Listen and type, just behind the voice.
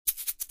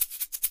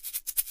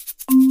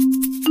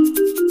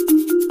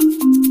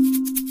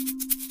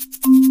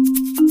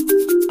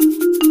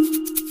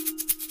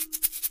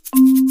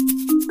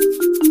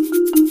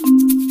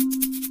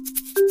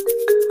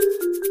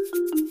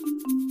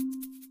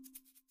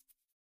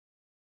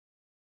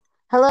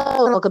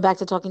Hello, welcome back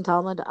to Talking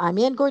Talmud. I'm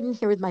Ann Gordon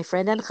here with my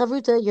friend and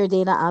chavruta,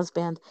 Yardena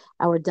Osband.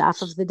 Our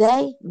daf of the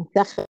day,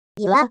 Masechet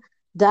Megillah,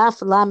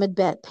 daf Lamed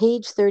Bet,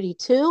 page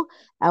 32,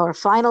 our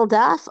final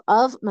daf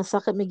of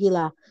Masechet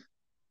Megillah.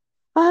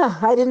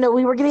 I didn't know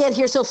we were going to get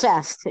here so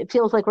fast. It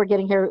feels like we're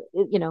getting here,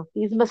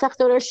 these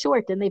Masechtot are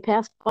short and they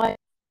pass by.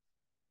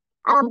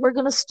 We're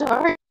going to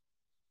start,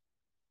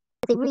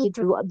 they read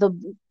through the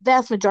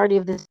vast majority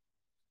of this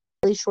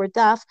really short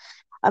daf.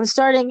 I'm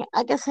starting,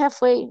 I guess,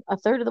 halfway, a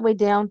third of the way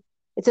down.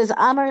 It says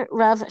Amar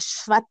Rav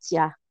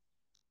Shvatya,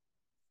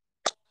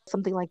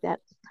 something like that.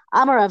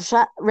 Amar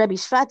Rabbi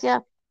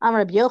Shvatya, Amar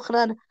Rabbi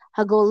Yochanan,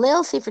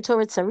 Hagolel Sefer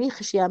Torah Tzarich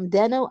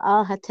Shiamdenu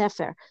Al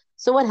Hatefer.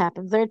 So what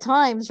happens? There are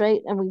times, right,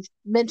 and we've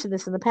mentioned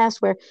this in the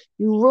past, where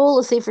you roll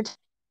a Sefer Torah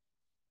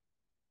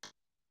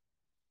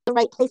the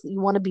right place that you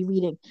want to be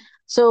reading.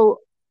 So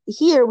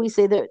here we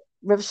say that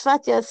Rav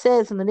Shvatya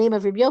says in the name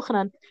of Rabbi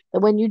Yochanan that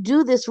when you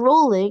do this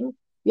rolling,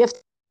 you have to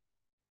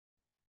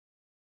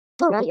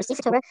Torah, your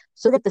Sefer Torah,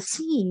 so that the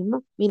seam,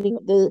 meaning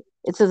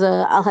it says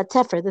al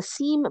hatefer, the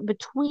seam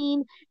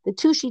between the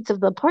two sheets of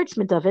the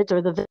parchment of it,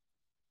 or that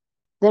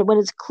when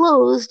it's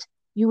closed,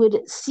 you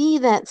would see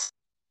that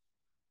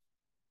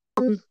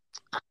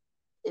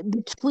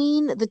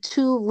between the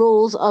two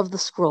rolls of the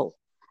scroll,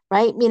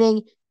 right?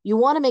 Meaning you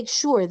want to make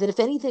sure that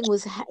if anything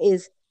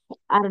is,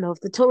 I don't know,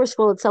 if the Torah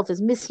scroll itself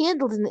is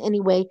mishandled in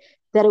any way,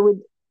 that it would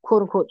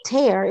quote unquote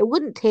tear. It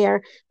wouldn't tear.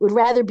 It would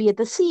rather be at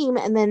the seam,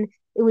 and then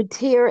it would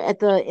tear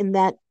in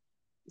that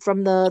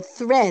from the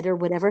thread or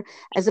whatever,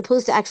 as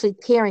opposed to actually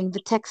tearing the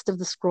text of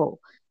the scroll.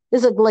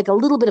 This is like a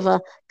little bit of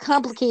a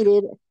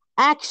complicated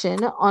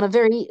action on a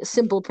very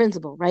simple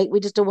principle, right?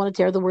 We just don't want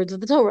to tear the words of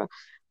the Torah.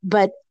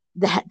 But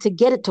to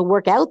get it to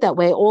work out that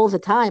way all the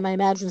time, I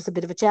imagine is a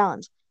bit of a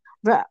challenge.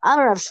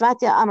 Amar Rav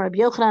Shvatya, Amar Rabbi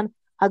Yochanan,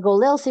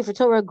 Hagolel Sefer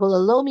Torah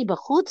gololomi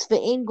b'chutz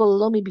ve'ein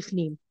gololomi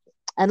b'fnim.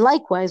 And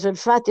likewise, Rav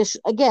Shvatya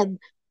again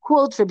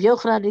quotes Rabbi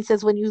Yochanan. He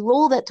says, when you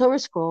roll that Torah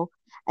scroll,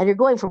 and you're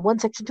going from one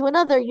section to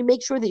another, you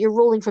make sure that you're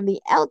rolling from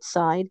the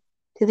outside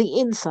to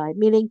the inside,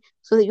 meaning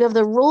so that you have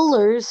the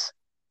rollers.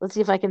 Let's see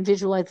if I can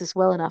visualize this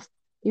well enough.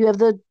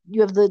 Picture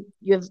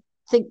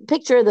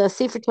the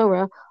Sefer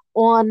Torah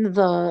on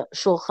the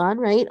shulchan,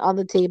 right, on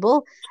the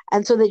table,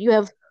 and so that you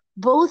have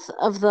both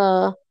of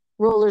the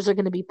rollers are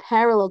going to be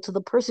parallel to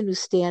the person who's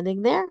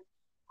standing there,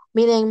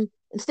 meaning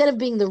instead of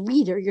being the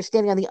reader, you're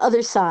standing on the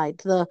other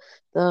side, the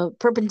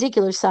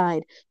perpendicular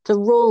side, to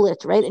roll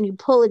it, right? And you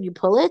pull it, you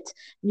pull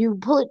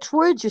it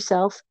towards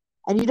yourself,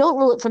 and you don't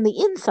roll it from the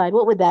inside.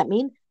 What would that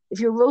mean? If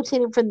you're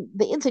rotating from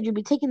the inside, you'd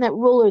be taking that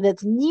roller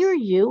that's near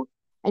you,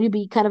 and you'd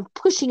be kind of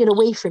pushing it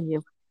away from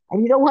you.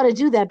 And you don't want to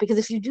do that, because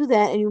if you do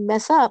that and you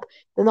mess up,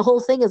 then the whole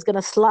thing is going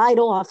to slide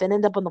off and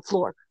end up on the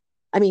floor.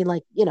 I mean,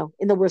 like,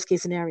 in the worst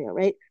case scenario,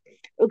 right?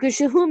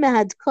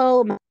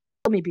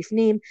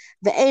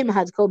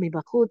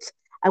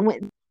 And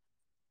when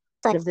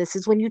side of this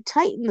is when you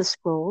tighten the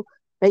scroll,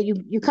 right?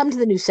 You come to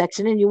the new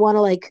section and you want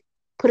to like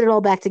put it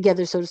all back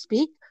together, so to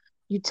speak.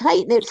 You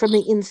tighten it from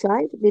the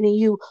inside, meaning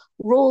you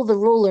roll the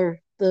roller,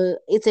 the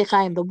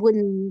Eitzei the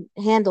wooden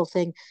handle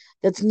thing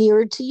that's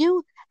nearer to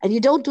you, and you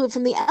don't do it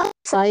from the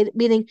outside,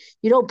 meaning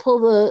you don't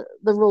pull the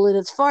roller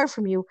that's far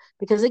from you,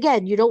 because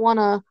again, you don't want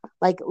to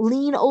like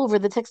lean over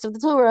the text of the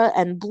Torah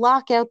and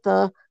block out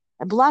the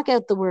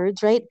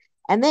words, right?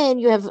 And then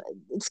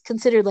it's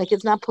considered like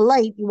it's not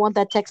polite. You want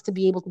that text to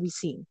be able to be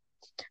seen.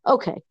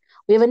 Okay,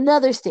 we have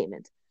another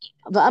statement.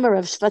 Amar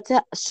Rav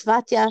Shvatya,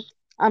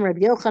 Amar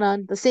Rabbi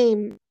Yochanan, the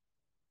same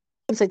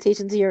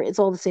citations here. It's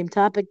all the same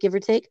topic, give or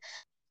take.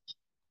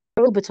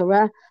 So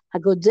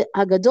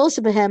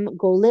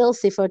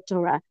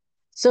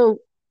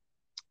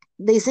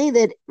they say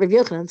that Rabbi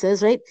Yochanan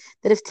says, right,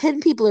 that if 10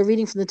 people are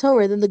reading from the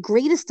Torah, then the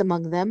greatest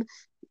among them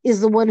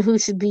is the one who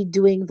should be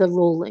doing the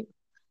rolling.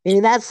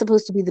 Meaning that's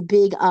supposed to be the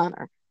big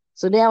honor.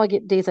 So now I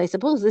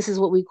suppose this is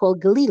what we call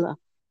Galila,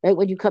 right?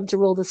 When you come to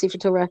roll the Sefer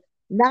Torah,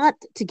 not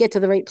to get to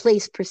the right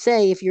place per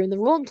se, if you're in the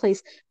wrong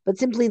place, but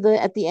simply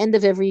at the end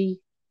of every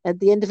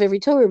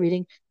Torah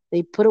reading,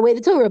 they put away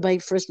the Torah by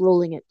first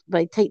rolling it,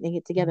 by tightening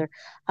it together.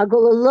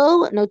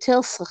 Hagolalo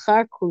notel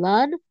sachar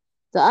kulan,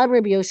 the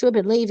Rabbi Yoshua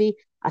ben Levi,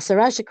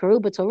 asara shekaru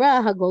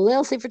b'Torah,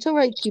 hagolel sefer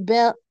Torah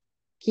kibel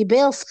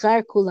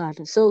schar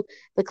kulan. So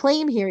the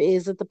claim here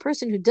is that the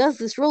person who does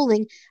this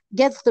rolling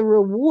gets the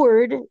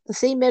reward, the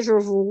same measure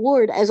of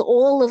reward as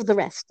all of the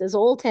rest, as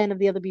all 10 of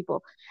the other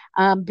people,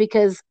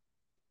 because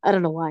I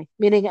don't know why.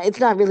 Meaning, it's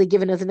not really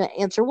given as an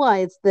answer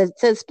why. It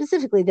says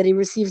specifically that he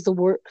receives the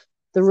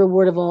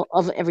reward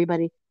of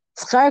everybody.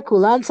 And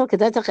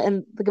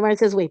the Gemara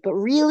says, wait, but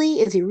really,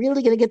 is he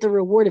really going to get the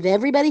reward of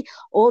everybody?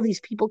 All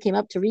these people came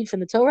up to read from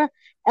the Torah.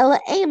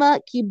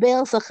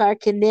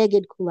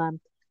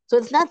 So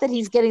it's not that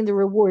he's getting the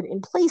reward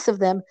in place of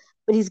them,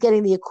 but he's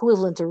getting the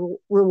equivalent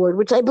reward,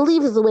 which I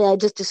believe is the way I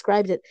just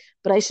described it.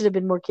 But I should have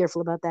been more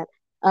careful about that.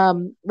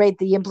 Right?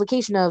 The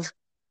implication of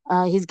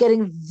he's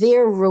getting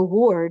their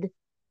reward,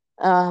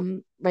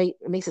 right?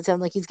 It makes it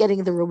sound like he's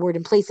getting the reward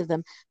in place of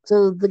them.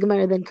 So the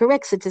Gemara then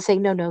corrects it to say,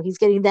 no, he's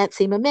getting that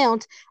same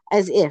amount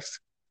as if.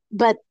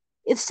 But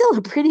it's still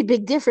a pretty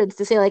big difference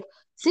to say, like,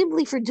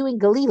 simply for doing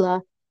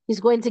Galila, he's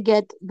going to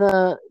get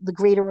the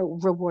greater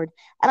reward.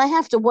 And I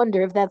have to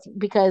wonder if that's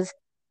because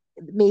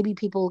maybe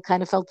people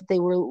kind of felt that they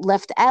were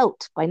left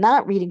out by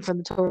not reading from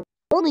the Torah,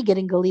 only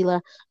getting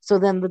Galila. So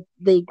then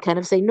they kind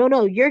of say,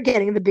 no, you're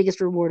getting the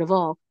biggest reward of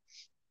all.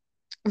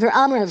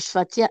 ואמר רב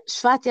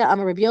שבתיה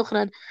אמר רבי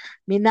יוחנן,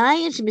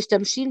 מניין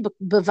שמשתמשים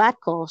בבת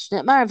קול,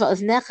 שנאמר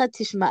ואוזניך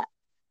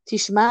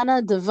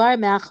תשמענה דבר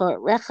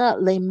מאחוריך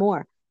לאמור.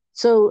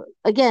 So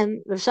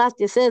again, Rav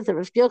Shatya says that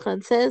Rav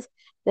Yochanan says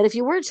that if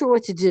you weren't sure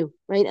what to do,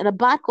 right, and a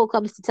bat kol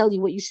comes to tell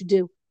you what you should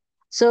do.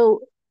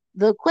 So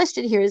the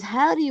question here is,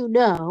 how do you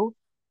know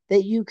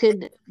that you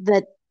can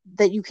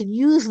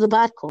use the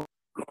bat kol?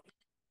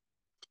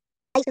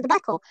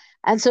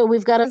 And so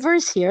we've got a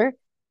verse here.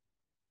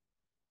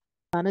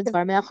 And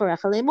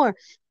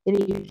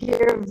you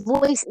hear a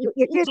voice, your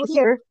ears will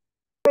hear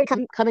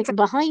coming from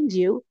behind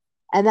you,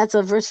 and that's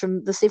a verse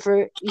from the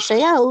Sefer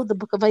Yeshayahu, the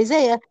book of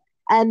Isaiah,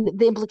 and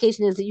the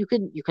implication is that you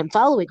can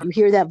follow it. You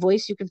hear that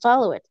voice, you can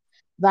follow it.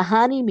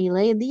 Vahani mile,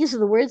 and these are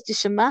the words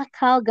Shema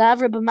kal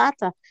gavra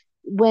b'mata.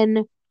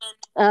 When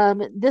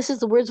this is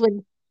the words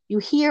when you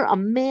hear a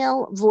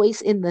male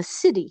voice in the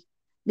city,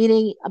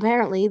 meaning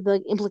apparently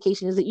the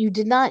implication is that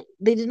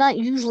they did not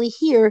usually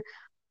hear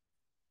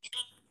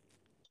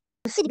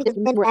the city because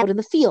men were out in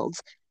the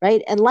fields,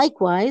 right? And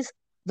likewise,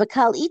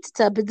 vakal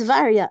itta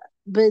b'dvarya,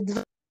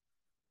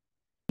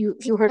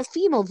 you heard a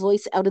female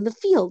voice out in the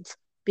fields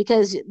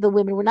because the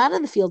women were not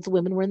in the fields, the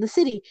women were in the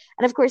city.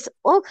 And of course,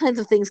 all kinds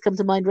of things come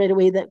to mind right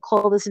away that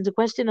call this into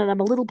question, and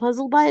I'm a little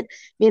puzzled by it.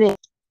 Meaning,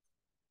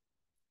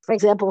 for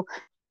example,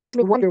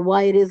 I wonder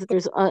why it is that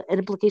there's an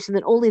implication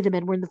that only the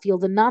men were in the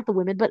field and not the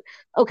women. But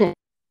okay,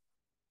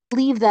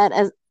 leave that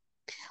as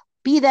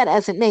be that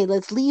as it may.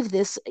 Let's leave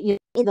this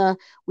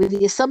with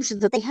the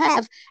assumptions that they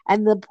have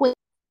and the point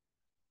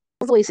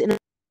of voice in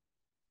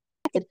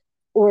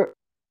or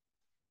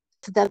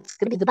that's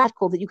going to be the bat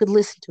call that you could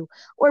listen to,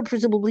 or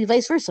presumably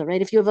vice versa,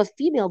 right? If you have a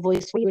female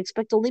voice where you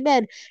expect only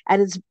men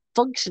and it's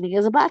functioning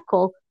as a bat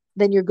call,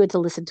 then you're good to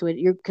listen to it.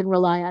 You can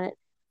rely on it.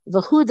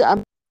 Vahud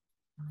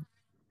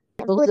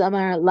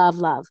amar lav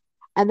lav,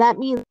 and that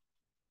means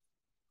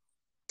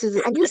this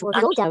is unusual.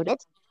 Don't doubt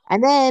it.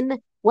 And then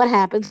what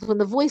happens when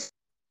the voice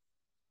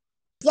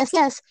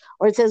yes,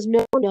 or it says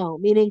no,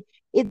 meaning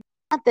it's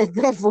not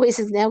that voice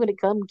is now going to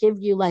come give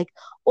you like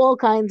all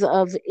kinds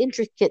of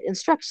intricate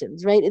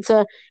instructions, right? It's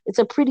a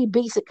pretty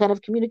basic kind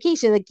of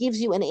communication that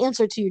gives you an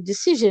answer to your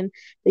decision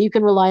that you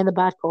can rely on the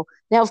bat call.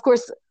 Now, of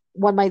course,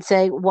 one might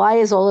say, why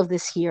is all of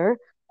this here?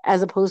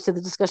 As opposed to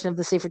the discussion of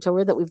the Sefer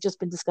Torah that we've just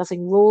been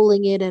discussing,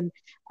 rolling it and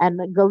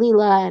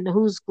Galila and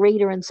who's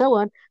greater and so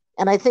on.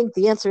 And I think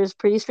the answer is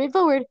pretty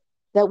straightforward,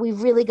 that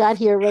we've really got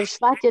here Rav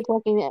Shvatya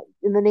talking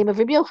in the name of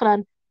Rabbi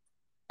Yochanan,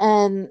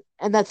 and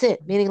that's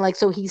it. Meaning, like,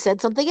 so he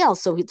said something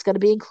else, so it's going to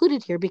be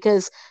included here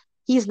because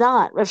he's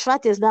not Rav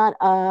Shvatya is not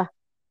a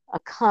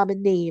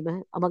common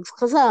name amongst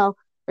Chazal.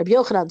 Rabbi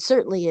Yochanan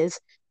certainly is,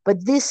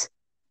 but these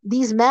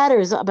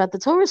matters about the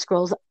Torah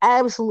scrolls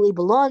absolutely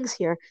belongs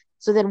here.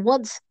 So then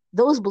once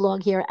those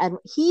belong here and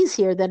he's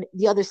here, then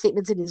the other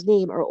statements in his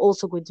name are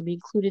also going to be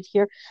included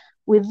here.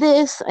 With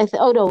this,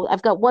 oh no,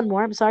 I've got one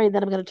more. I'm sorry, and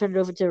then I'm going to turn it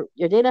over to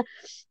Yardena.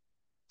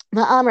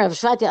 Ma'am Rav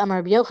Shvatya Amar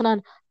Rabbi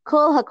Yochanan,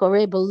 Kol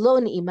hakore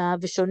belo ni'ima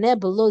v'shoneh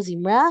belo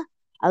zimra,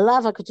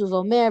 alav hakatuv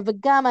omer,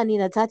 v'gam ani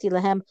natati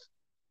lahem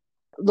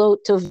lo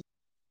tov.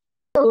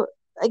 So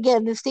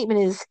again, this statement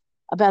is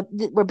about,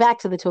 we're back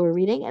to the Torah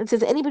reading, and it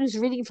says anybody who's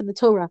reading from the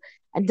Torah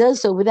and does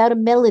so without a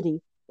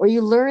melody, or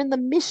you learn the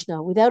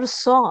Mishnah without a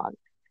song.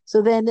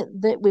 So then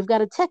we've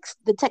got a text.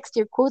 The text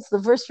here quotes the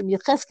verse from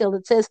Yecheskel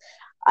that says,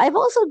 I've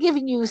also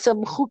given you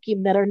some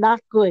chukim that are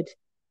not good,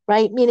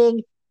 right?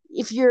 Meaning,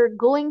 if you're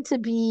going to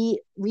be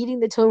reading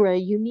the Torah,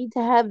 you need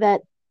to have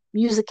that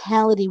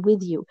musicality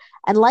with you.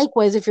 And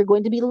likewise, if you're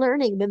going to be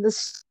learning, then the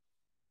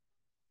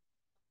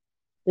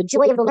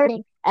joy of the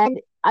learning. And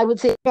I would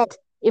say that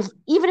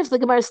even if the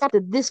Gemara stopped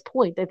at this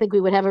point, I think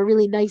we would have a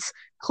really nice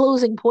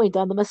closing point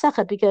on the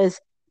Masechet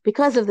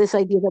because of this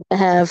idea that we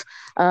have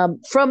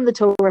from the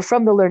Torah,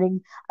 from the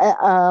learning,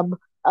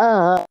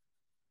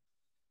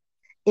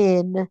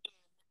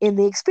 in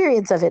the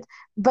experience of it.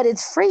 But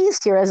it's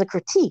phrased here as a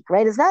critique,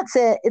 right?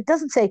 It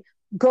doesn't say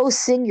go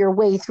sing your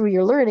way through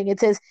your learning.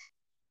 It says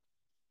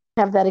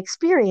have that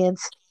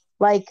experience.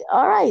 Like,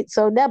 all right,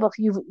 so Nebuch,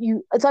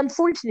 it's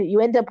unfortunate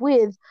you end up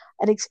with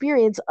an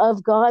experience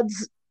of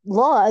God's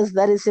laws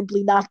that is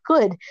simply not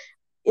good.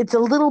 It's a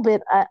little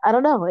bit, I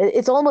don't know,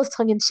 it's almost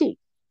tongue in cheek.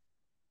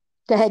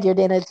 Go ahead,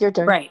 Yardena, it's your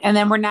turn. Right, and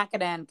then we're not going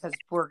to end because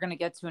we're going to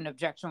get to an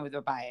objection with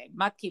Abaye.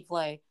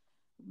 Matkifle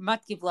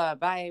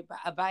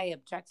Abaye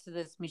objects to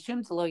this.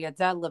 Mishum lo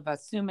yada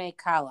levasume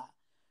kala.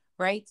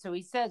 Right, so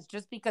he says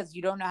just because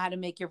you don't know how to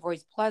make your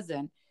voice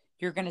pleasant,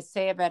 you're going to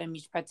say about a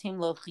mishpatim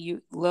lo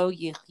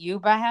yichyu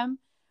bahem,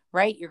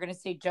 right? You're going to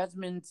say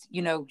judgments,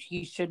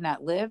 he should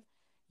not live,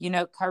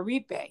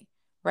 karipe,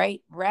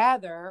 right?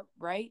 Rather,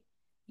 right,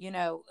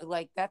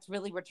 like that's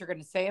really what you're going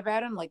to say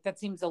about him. Like that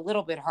seems a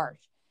little bit harsh.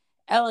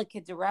 Ela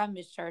kedera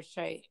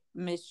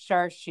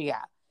misharshia,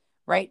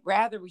 right?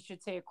 Rather, we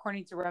should say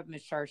according to Rav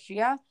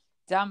Misharshia,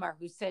 Damar,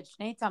 who said,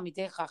 Shnei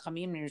talmidei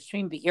chachamim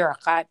nirshvim be'ir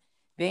achat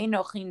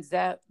ve'enochin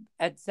ze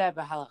et ze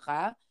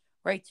b'halacha,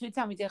 right? Two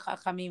talmidei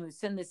chachamim who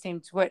sit in the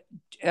same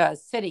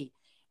city,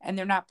 and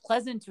they're not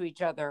pleasant to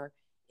each other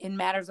in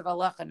matters of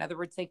halacha. In other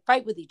words, they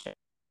fight with each other.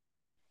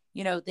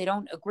 You know, they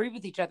don't agree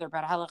with each other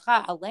about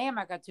halacha.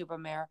 Aleim agatu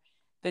b'mer,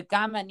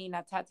 v'gam ani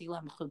natati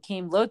lem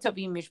chukim lo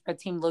tovim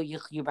mishpatim lo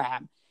yichyu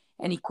b'hem.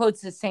 And he quotes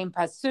the same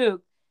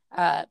pasuk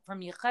from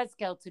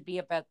Yechezkel to be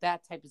about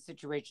that type of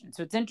situation.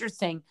 So it's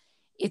interesting.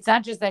 It's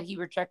not just that he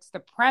rejects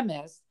the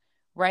premise,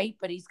 right?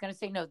 But he's going to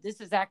say, no,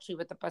 this is actually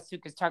what the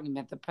pasuk is talking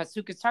about. The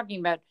pasuk is talking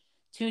about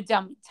two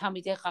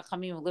talmidei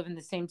chachamim who live in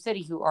the same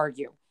city who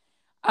argue.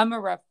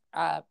 Amar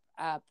Rav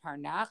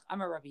Parnach,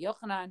 Amar Rabbi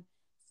Yochanan.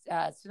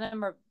 So then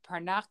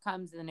Parnach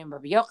comes in the name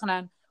of Rabbi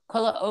Yochanan.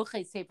 Kola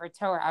oche sefer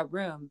Torah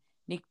arum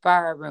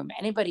nikbar arum.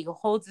 Anybody who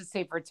holds a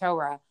sefer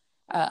Torah,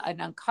 an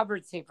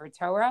uncovered sefer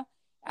Torah,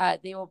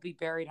 they will be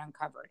buried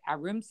uncovered.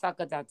 Arum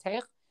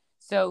sakadatech.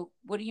 So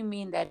what do you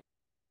mean that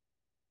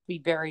be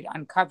buried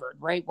uncovered,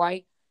 right?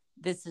 Why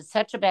this is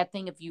such a bad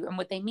thing if you, and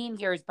what they mean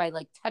here is by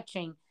like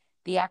touching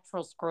the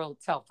actual scroll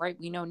itself, right?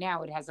 We know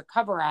now it has a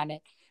cover on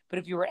it, but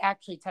if you were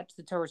actually touch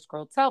the Torah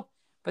scroll itself,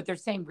 but they're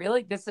saying,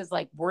 really, this is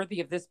like worthy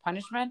of this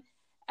punishment?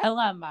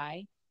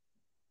 Elamai,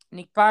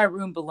 nikbar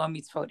room below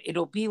mitzvot.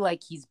 It'll be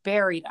like he's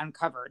buried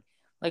uncovered,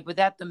 like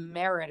without the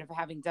merit of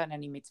having done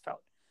any mitzvot.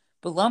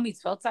 Below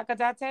mitzvot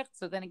sakadatech.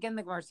 So then again,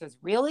 the Gemara says,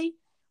 really?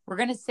 We're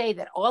going to say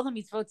that all the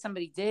mitzvot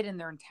somebody did in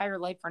their entire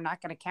life are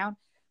not going to count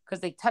because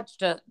they touched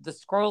the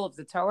scroll of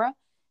the Torah?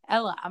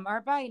 Ella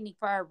amar bai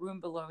nikbar room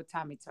below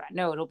tam mitzvah.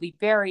 No, it'll be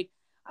buried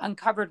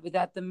uncovered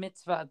without the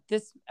mitzvah of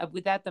this,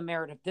 without the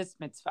merit of this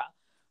mitzvah,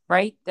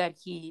 right? That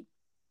he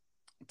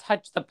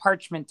touched the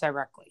parchment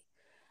directly.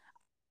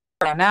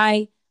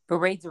 Yanai,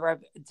 berets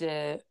Rabbi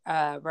Yanai,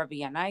 Rabbi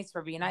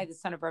Yanai, the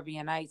son of Rabbi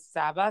Yanai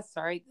Saba,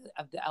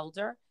 of the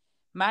elder.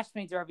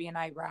 Mashmei Rabbi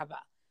Yanai Rabba.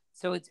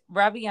 So it's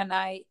Rabbi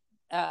Yanai,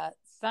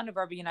 son of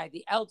Rabbi Yanai,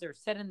 the elder,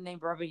 said in the name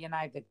of Rabbi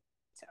Yanai,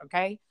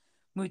 okay?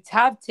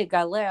 Mutav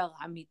tigalel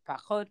hamit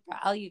pachot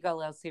ba'al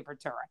yigalel sefer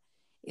Torah.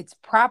 It's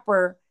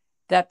proper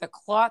that the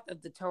cloth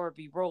of the Torah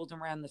be rolled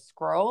around the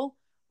scroll,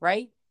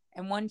 right?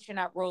 And one should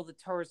not roll the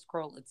Torah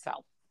scroll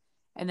itself.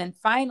 And then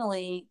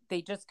finally,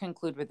 they just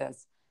conclude with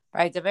this.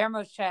 Right? Daver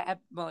Moshe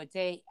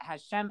Moedei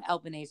Hashem El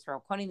Bnei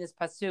Israel, quoting this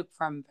pasuk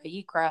from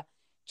Vayikra,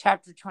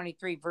 chapter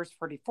 23, verse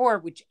 44,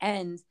 which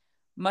ends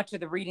much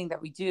of the reading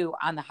that we do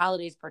on the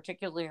holidays,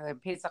 particularly in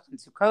Pesach and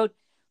Sukkot.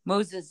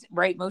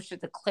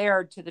 Moshe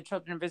declared to the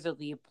children of Israel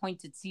the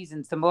appointed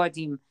seasons, the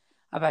Moedim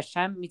of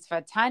Hashem,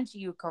 mitzvatan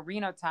shiyu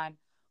korinotan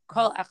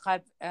kol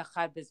echad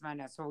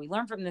bizmana. So what we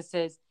learn from this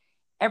is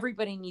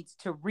everybody needs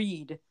to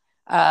read,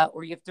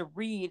 or you have to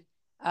read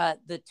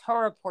the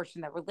Torah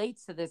portion that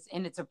relates to this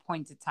in its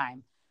appointed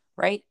time,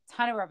 right?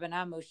 Tana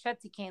Rabbanah Moshe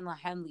tikein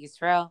lahem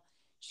liYisrael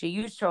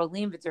sheyu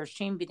sholim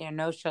v'dershim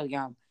b'nei shel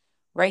yom,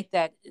 right?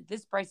 That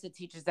this brisa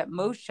teaches that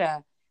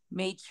Moshe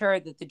made sure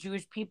that the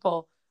Jewish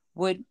people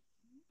would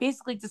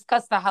basically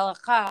discuss the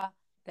halacha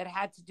that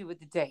had to do with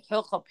the day.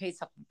 Hilchot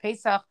Pesach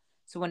Pesach.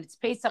 So when it's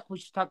Pesach, we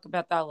should talk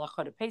about the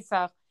halacha of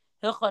Pesach.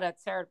 Hilchot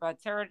Atzeret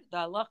B'Atzeret, the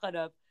halacha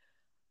of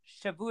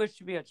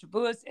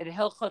Shavuos, and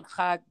Hilchot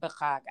Chag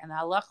B'Chag, and the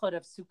halachot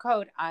of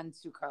Sukkot on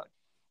Sukkot.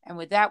 And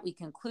with that, we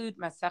conclude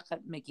Masechet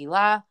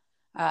Megillah,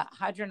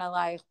 Hadron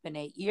Alayich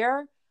B'nei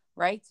Ir,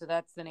 right? So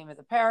that's the name of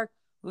the parak.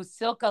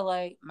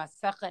 Usilkalei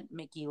Masechet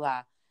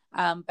Megillah.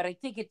 But I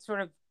think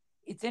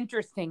it's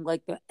interesting,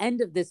 like the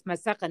end of this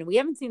Masechet, and we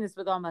haven't seen this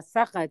with all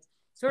Masechet,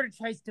 sort of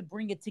tries to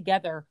bring it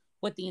together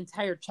what the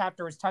entire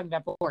chapter was talking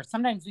about before.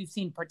 Sometimes we've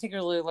seen,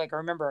 particularly like I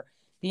remember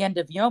the end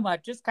of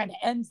Yoma, just kind of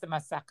ends the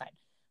Masechet.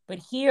 But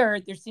here,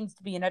 there seems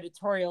to be an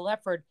editorial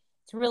effort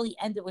to really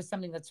end it with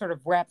something that sort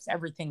of wraps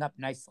everything up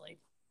nicely.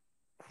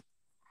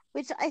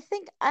 Which I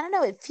think, I don't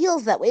know, it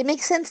feels that way. It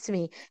makes sense to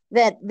me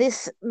that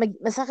this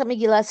Masechet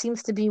Megillah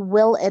seems to be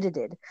well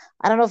edited.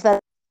 I don't know if that's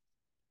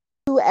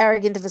too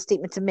arrogant of a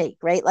statement to make,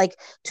 right? Like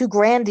too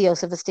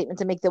grandiose of a statement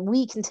to make that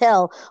we can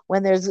tell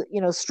when there's,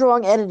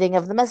 strong editing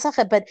of the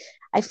Masechet. But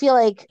I feel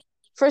like,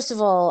 first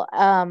of all,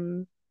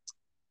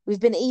 we've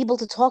been able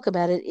to talk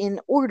about it in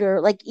order,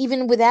 like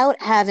even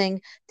without having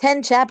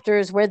 10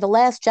 chapters where the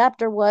last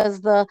chapter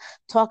was the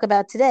talk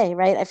about today,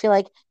 right? I feel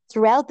like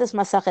throughout this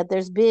Masechet,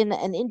 there's been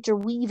an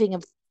interweaving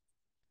of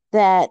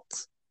that.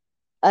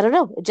 I don't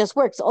know, it just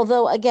works.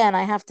 Although, again,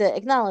 I have to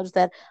acknowledge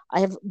that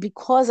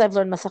because I've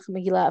learned Masechet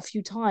Megillah a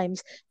few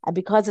times, and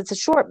because it's a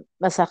short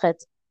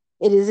Masechet,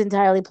 it is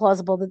entirely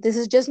plausible that this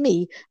is just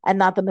me and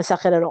not the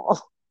Masechet at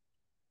all.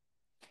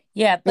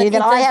 Yeah, but meaning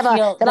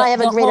that I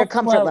have a greater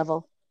comfort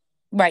level.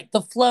 Right.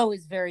 The flow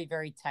is very,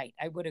 very tight.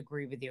 I would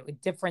agree with you. It's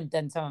different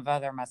than some of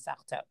other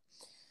Masechtot.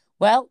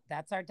 Well,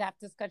 that's our DAF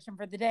discussion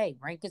for the day.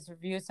 Rank us,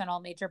 review us on all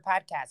major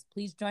podcasts.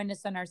 Please join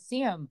us on our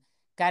Siyum,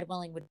 God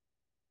willing, with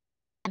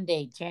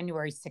Monday,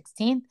 January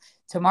 16th.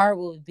 Tomorrow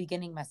we'll be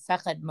beginning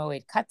Masechet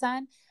Moed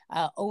Katan.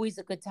 Always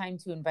a good time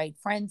to invite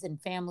friends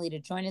and family to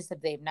join us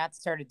if they have not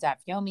started Daf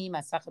Yomi.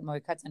 Masachet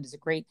Moed Katan is a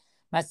great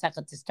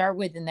masachet to start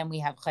with, and then we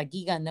have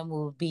Chagiga, and then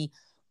we'll be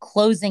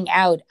closing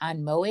out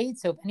on Moed.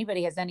 So if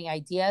anybody has any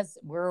ideas,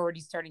 we're already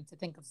starting to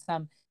think of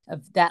some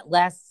of that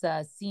last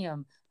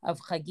siyum of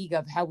Chagiga,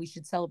 of how we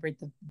should celebrate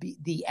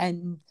the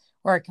end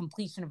or a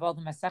completion of all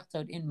the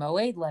masachtot in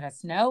Moed. Let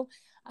us know.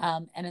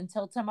 And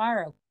until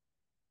tomorrow,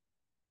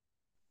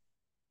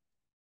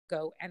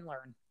 go and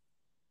learn.